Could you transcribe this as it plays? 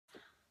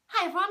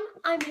Hi everyone,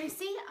 I'm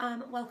Lucy.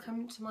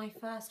 Welcome to my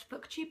first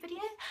booktube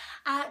video.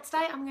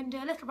 Today I'm going to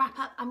do a little wrap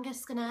up. I'm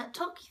just going to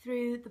talk you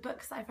through the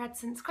books that I've read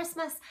since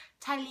Christmas,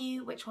 tell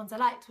you which ones I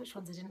liked, which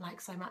ones I didn't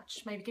like so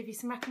much, maybe give you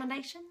some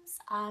recommendations.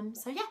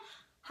 So yeah,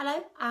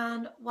 hello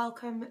and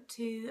welcome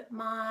to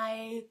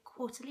my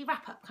quarterly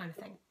wrap up kind of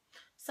thing.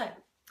 So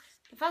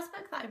the first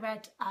book that I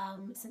read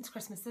since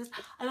Christmas,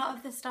 a lot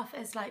of this stuff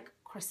is like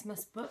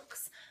Christmas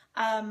books.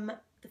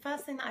 The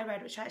first thing that I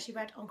read, which I actually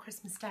read on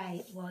Christmas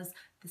Day, was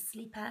The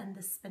Sleeper and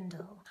the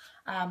Spindle,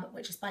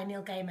 which is by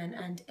Neil Gaiman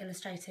and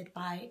illustrated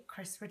by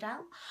Chris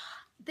Riddell.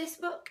 This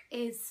book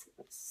is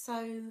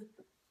so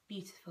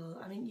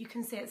beautiful. I mean, you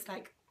can see it's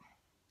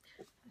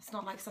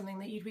not like something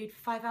that you'd read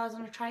for 5 hours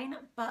on a train,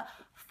 but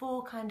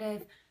for kind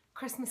of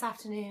Christmas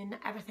afternoon,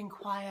 everything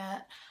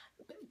quiet,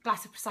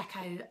 glass of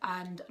Prosecco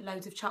and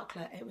loads of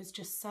chocolate, it was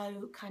just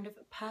so kind of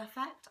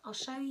perfect. I'll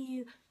show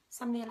you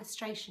some of the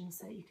illustrations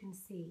so that you can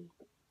see.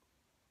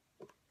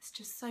 It's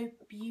just so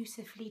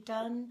beautifully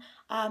done.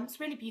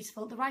 It's really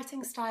beautiful. The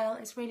writing style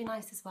is really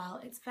nice as well.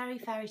 It's very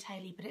fairy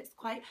tale-y, but it's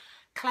quite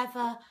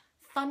clever,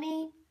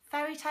 funny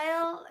fairy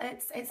tale.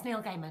 It's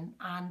Neil Gaiman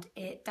and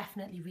it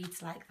definitely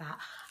reads like that.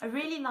 I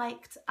really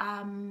liked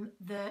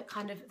the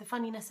kind of the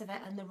funniness of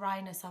it and the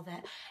wryness of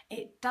it.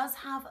 It does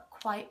have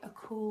quite a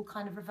cool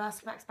kind of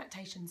reversal of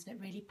expectations, and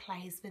it really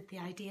plays with the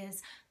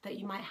ideas that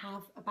you might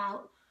have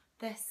about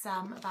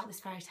this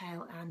fairy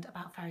tale and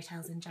about fairy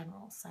tales in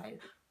general. So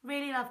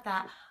really loved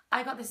that.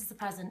 I got this as a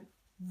present.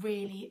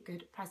 Really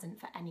good present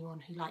for anyone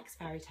who likes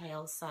fairy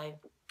tales, so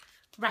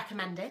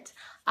recommend it.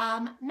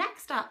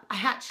 Next up, I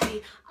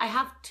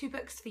have two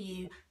books for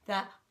you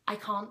that I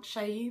can't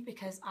show you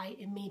because I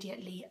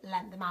immediately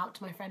lent them out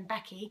to my friend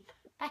Becky.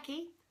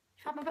 Becky,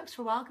 you've had my books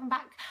for a while, come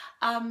back.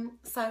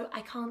 So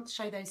I can't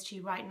show those to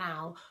you right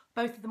now.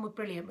 Both of them were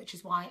brilliant, which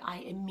is why I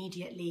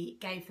immediately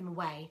gave them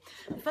away.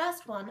 The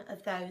first one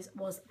of those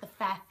was The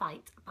Fair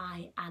Fight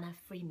by Anna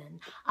Freeman.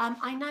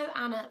 I know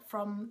Anna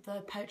from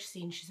the poetry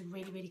scene. She's a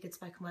really, really good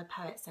spoken word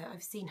poet, so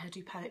I've seen her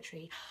do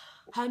poetry.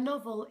 Her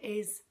novel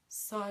is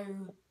so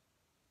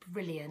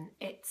brilliant.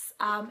 It's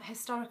a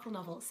historical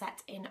novel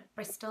set in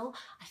Bristol,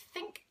 I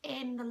think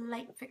in the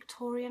late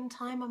Victorian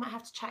time. I might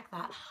have to check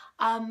that.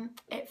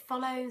 It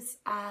follows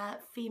a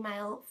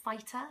female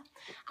fighter,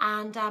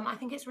 and I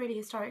think it's really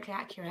historically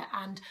accurate,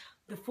 and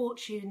the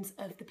fortunes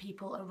of the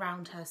people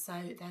around her. So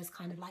there's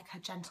kind of like her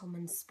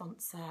gentleman's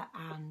sponsor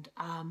and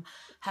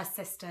her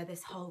sister,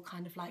 this whole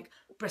kind of like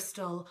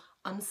Bristol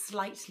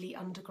slightly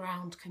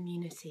underground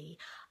community.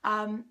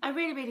 I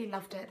really, really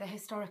loved it. The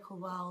historical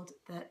world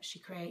that she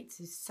creates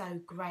is so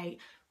great,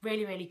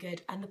 really, really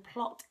good, and the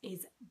plot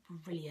is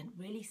brilliant,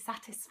 really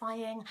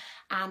satisfying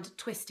and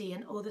twisty,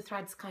 and all the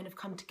threads kind of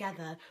come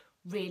together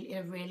really in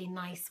a really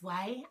nice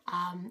way.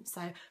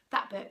 So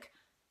that book,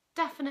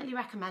 definitely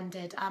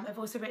recommended. I've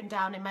also written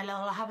down in my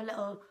I have a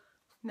little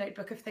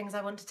notebook of things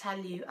I want to tell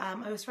you.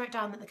 I also wrote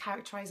down that the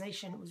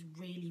characterisation was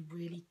really,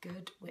 really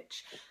good,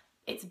 which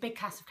it's a big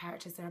cast of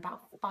characters. There are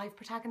about 5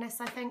 protagonists,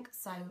 I think.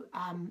 So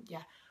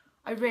yeah,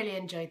 I really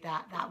enjoyed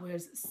that. That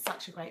was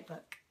such a great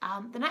book.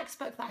 The next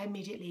book that I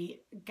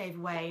immediately gave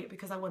away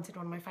because I wanted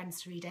one of my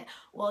friends to read it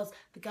was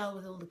The Girl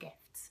with All the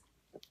Gifts.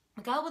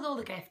 The Girl with All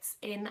the Gifts,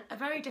 in a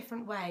very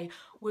different way,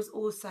 was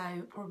also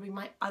probably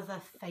my other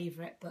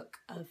favourite book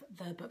of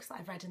the books that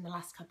I've read in the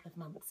last couple of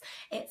months.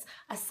 It's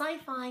a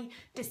sci-fi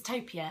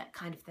dystopia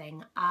kind of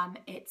thing.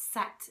 It's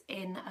set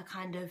in a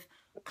kind of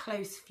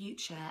close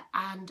future,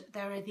 and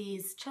there are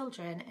these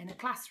children in a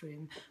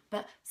classroom,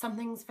 but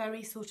something's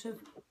very sort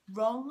of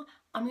wrong.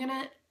 I'm going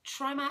to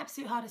try my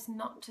absolute hardest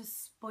not to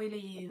spoiler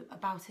you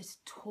about it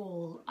at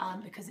all,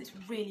 because it's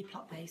really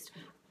plot-based,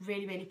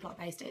 really, really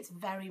plot-based. It's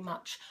very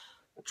much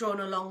drawn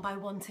along by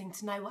wanting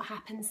to know what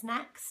happens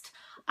next.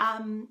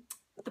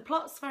 The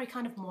plot's very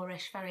kind of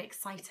Moorish, very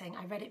exciting.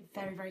 I read it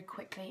very, very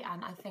quickly,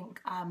 and I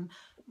think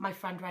my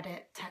friend read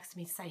it, texted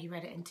me to say he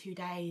read it in 2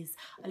 days.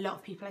 A lot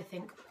of people, I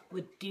think,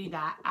 would do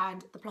that,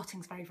 and the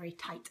plotting's very, very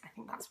tight. I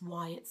think that's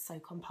why it's so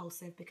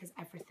compulsive, because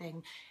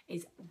everything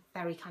is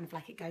very kind of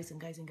like it goes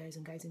and goes and goes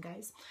and goes and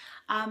goes.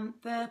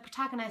 The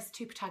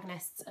two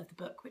protagonists of the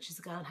book, which is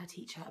a girl and her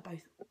teacher, are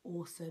both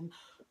awesome,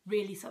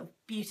 really sort of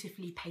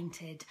beautifully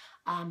painted,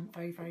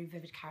 very, very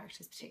vivid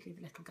characters, particularly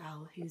the little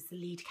girl who's the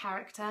lead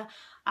character.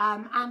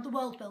 And the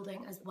world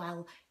building as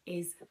well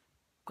is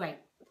great,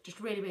 just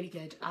really, really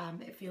good.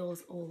 It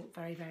feels all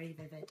very, very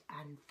vivid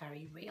and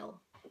very real.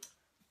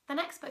 The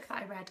next book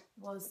that I read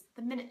was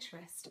The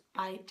Miniaturist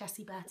by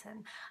Jessie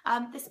Burton.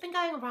 This has been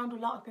going around a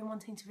lot. I've been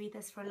wanting to read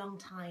this for a long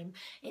time.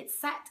 It's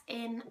set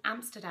in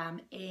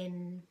Amsterdam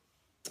in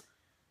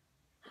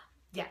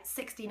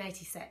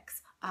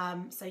 1686.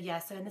 So yeah,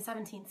 so in the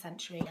 17th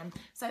century.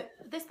 So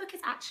this book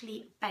is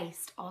actually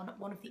based on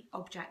one of the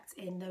objects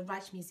in the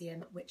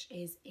Rijksmuseum, which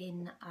is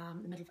in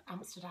the middle of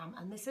Amsterdam.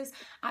 And this is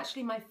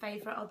actually my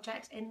favourite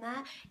object in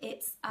there.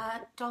 It's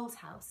a doll's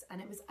house,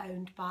 and it was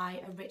owned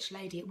by a rich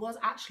lady. It was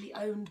actually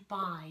owned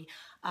by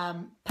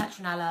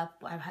Petronella,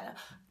 whatever.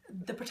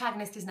 The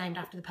protagonist is named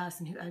after the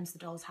person who owns the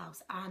doll's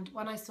house. And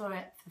when I saw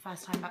it for the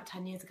first time about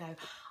 10 years ago,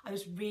 I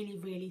was really,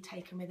 really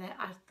taken with it.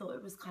 I thought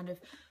it was kind of,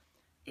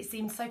 it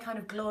seemed so kind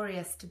of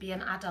glorious to be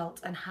an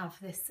adult and have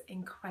this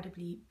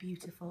incredibly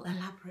beautiful,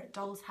 elaborate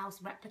doll's house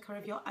replica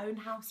of your own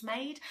house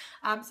made.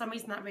 For some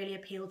reason that really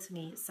appealed to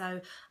me. So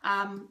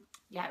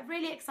yeah,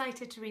 really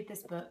excited to read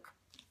this book.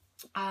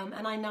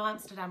 And I know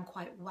Amsterdam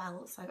quite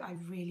well, so I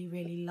really,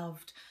 really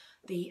loved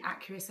the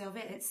accuracy of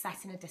it. It's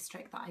set in a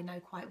district that I know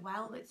quite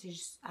well, which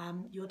is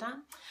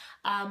Jordan.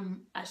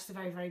 It's just a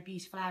very, very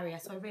beautiful area,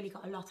 so I really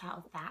got a lot out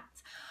of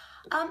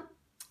that.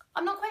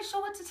 I'm not quite sure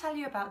what to tell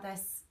you about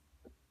this.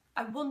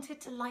 I wanted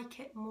to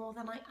like it more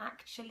than I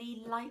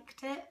actually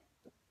liked it,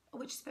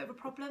 which is a bit of a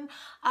problem.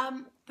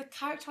 The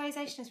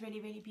characterisation is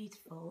really, really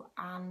beautiful,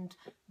 and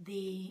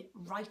the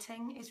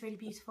writing is really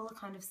beautiful, the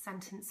kind of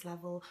sentence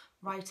level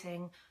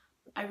writing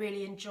I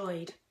really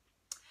enjoyed.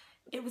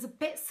 It was a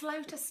bit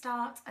slow to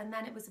start, and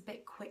then it was a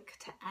bit quick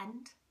to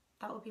end.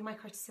 That would be my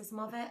criticism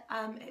of it.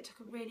 It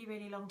took a really,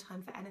 really long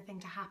time for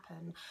anything to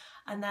happen.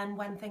 And then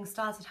when things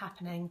started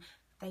happening,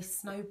 they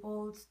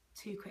snowballed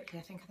too quickly.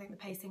 I think the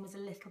pacing was a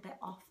little bit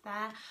off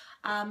there.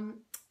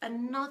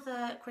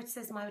 Another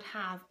criticism I would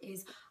have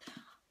is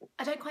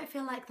I don't quite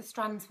feel like the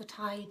strands were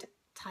tied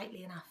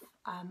tightly enough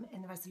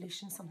in the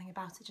resolution. Something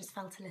about it just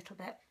felt a little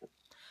bit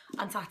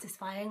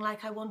unsatisfying,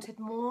 like I wanted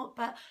more.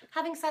 But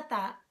having said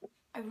that,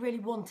 I really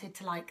wanted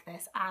to like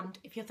this, and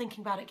if you're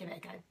thinking about it, give it a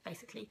go,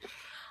 basically.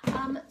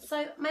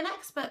 So my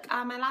next book,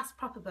 my last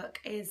proper book,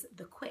 is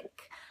The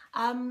Quick.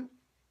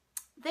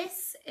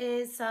 This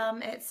is,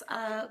 it's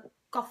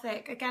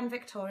Gothic, again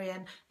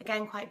Victorian,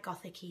 again quite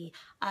Gothic-y.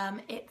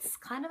 It's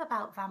kind of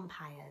about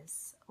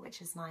vampires,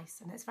 which is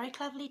nice, and it's very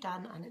cleverly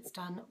done, and it's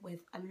done with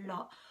a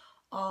lot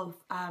of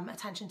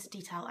attention to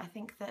detail. I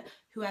think that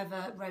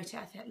whoever wrote it,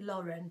 I think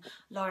Lauren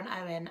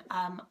Owen,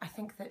 I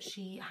think that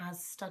she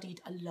has studied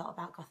a lot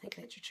about Gothic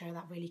literature.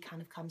 That really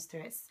kind of comes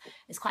through.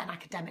 It's quite an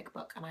academic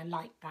book, and I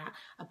like that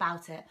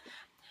about it.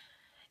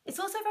 It's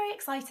also very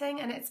exciting,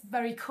 and it's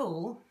very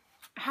cool.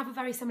 I have a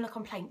very similar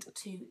complaint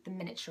to The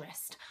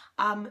Miniaturist.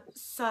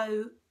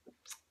 So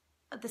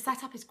the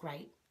setup is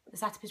great. The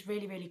setup is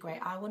really, really great.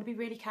 I want to be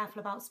really careful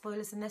about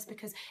spoilers in this,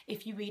 because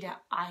if you read it,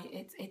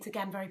 it's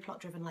again very plot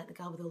driven, like The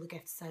Girl with All the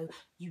Gifts, so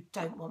you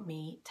don't want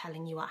me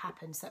telling you what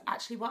happens. So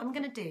actually what I'm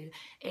going to do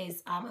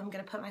is I'm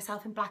going to put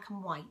myself in black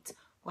and white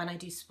when I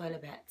do spoiler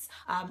bits.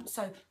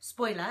 So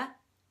spoiler,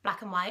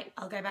 black and white.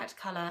 I'll go back to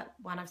colour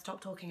when I've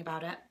stopped talking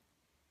about it.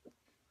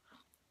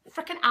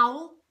 Frickin'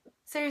 owl.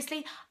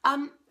 Seriously,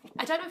 I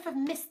don't know if I've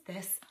missed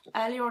this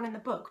earlier on in the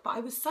book, but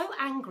I was so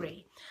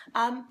angry.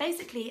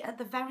 Basically, at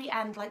the very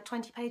end, like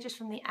 20 pages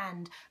from the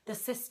end, the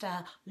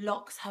sister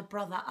locks her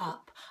brother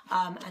up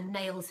and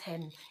nails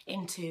him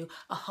into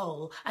a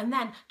hole. And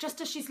then, just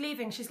as she's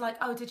leaving, she's like,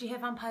 oh, did you hear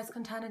vampires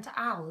can turn into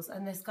owls?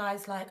 And this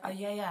guy's like, oh,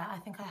 yeah, I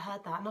think I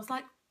heard that. And I was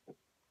like,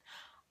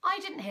 I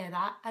didn't hear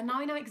that, and now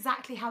I know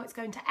exactly how it's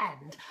going to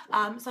end.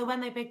 So when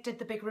they did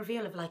the big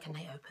reveal of like, and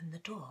they opened the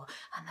door,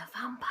 and the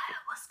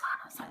vampire was gone,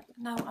 I was like,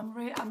 no,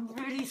 I'm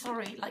really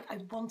sorry. Like, I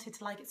wanted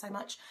to like it so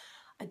much.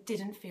 I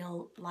didn't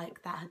feel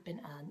like that had been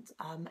earned.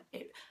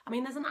 I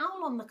mean, there's an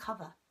owl on the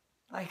cover.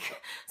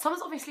 Like,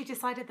 someone's obviously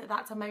decided that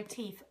that's a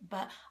motif,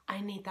 but I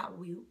need that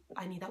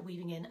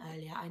weaving in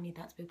earlier. I need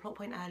that to be a plot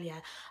point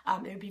earlier.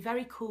 It would be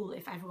very cool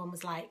if everyone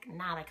was like,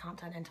 nah, they can't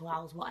turn into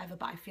owls, whatever.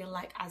 But I feel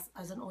like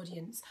as an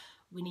audience,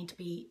 we need to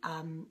be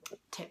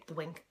tipped the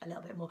wink a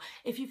little bit more.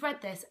 If you've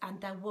read this and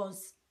there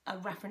was a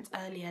reference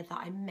earlier that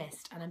I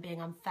missed and I'm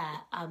being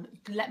unfair,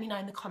 let me know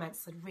in the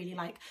comments. I'd really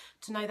like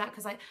to know that,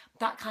 because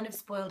that kind of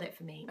spoiled it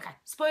for me. Okay,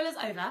 spoilers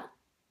over.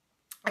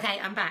 Okay,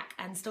 I'm back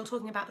and still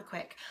talking about The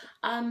Quick.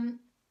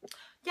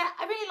 Yeah,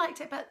 I really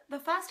liked it, but the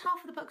first half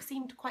of the book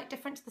seemed quite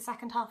different to the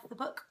second half of the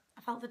book.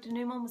 I felt the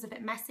denouement was a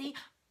bit messy,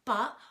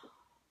 but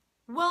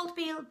world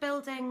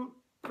building,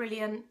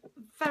 brilliant,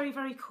 very,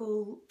 very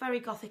cool, very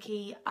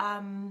Gothic-y.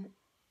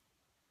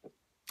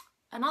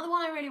 Another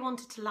one I really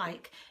wanted to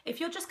like. If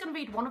you're just going to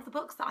read one of the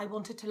books that I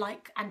wanted to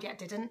like and yet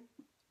didn't,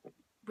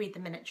 read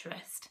The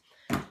Miniaturist.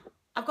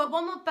 I've got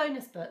one more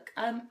bonus book.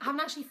 I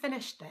haven't actually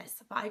finished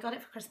this, but I got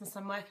it for Christmas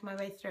and I'm working my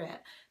way through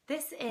it.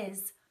 This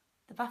is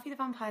the Buffy the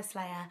Vampire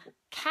Slayer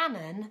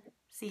canon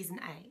season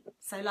 8.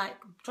 So like,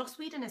 Joss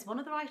Whedon is one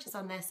of the writers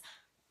on this.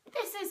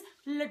 This is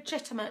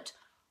legitimate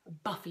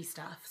Buffy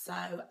stuff, so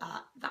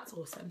that's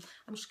awesome.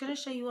 I'm just going to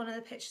show you one of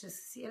the pictures.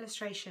 The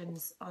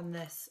illustrations on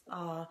this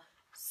are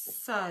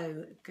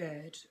so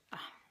good.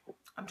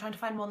 I'm trying to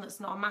find one that's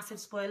not a massive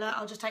spoiler.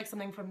 I'll just take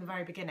something from the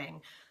very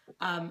beginning,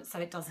 so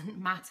it doesn't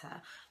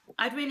matter.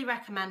 I'd really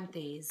recommend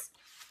these.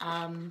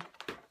 Here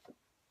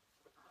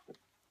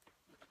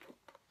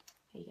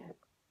you go.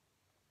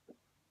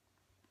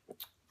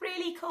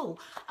 Really cool.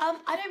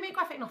 I don't read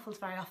graphic novels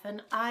very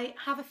often. I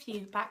have a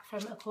few back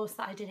from a course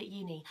that I did at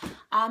uni.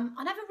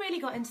 I never really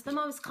got into them.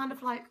 I was kind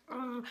of like,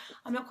 I'm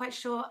not quite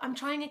sure. I'm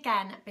trying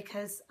again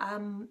because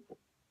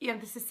you know,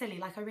 this is silly,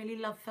 like I really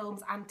love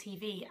films and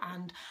TV,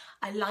 and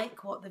I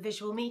like what the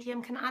visual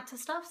medium can add to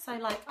stuff. So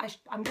like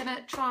I'm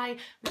gonna try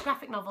with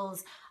graphic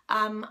novels.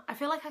 I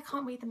feel like I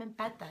can't read them in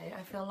bed though.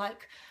 I feel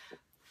like,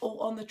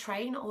 or on the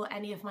train or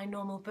any of my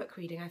normal book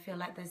reading, I feel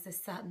like there's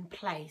this certain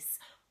place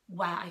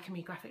where I can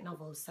read graphic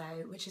novels, so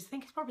which is, I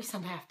think it's probably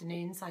Sunday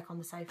afternoons, like on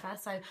the sofa.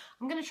 So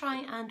I'm gonna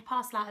try and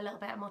parcel out a little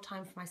bit more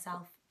time for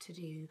myself to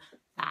do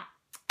that.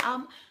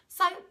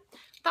 So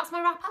that's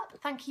my wrap up.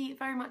 Thank you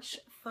very much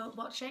for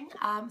watching.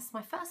 It's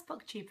my first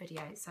booktube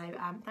video, so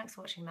thanks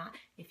for watching that.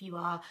 If you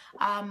are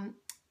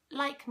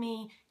like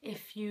me,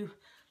 if you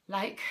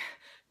like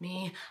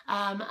me,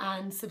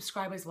 and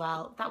subscribe as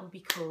well, that would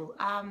be cool.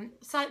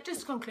 So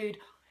just to conclude,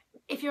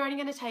 if you're only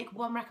going to take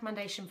one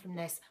recommendation from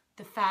this,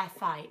 The Fair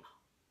Fight,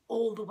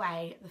 all the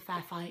way, The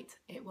Fair Fight,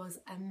 it was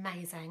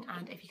amazing.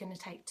 And if you're going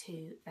to take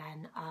two,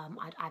 then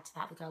I'd add to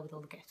that The Girl with All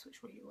the Gifts,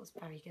 which really was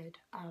very good.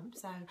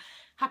 So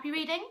happy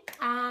reading,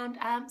 and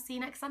see you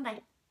next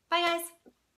Sunday. Bye guys.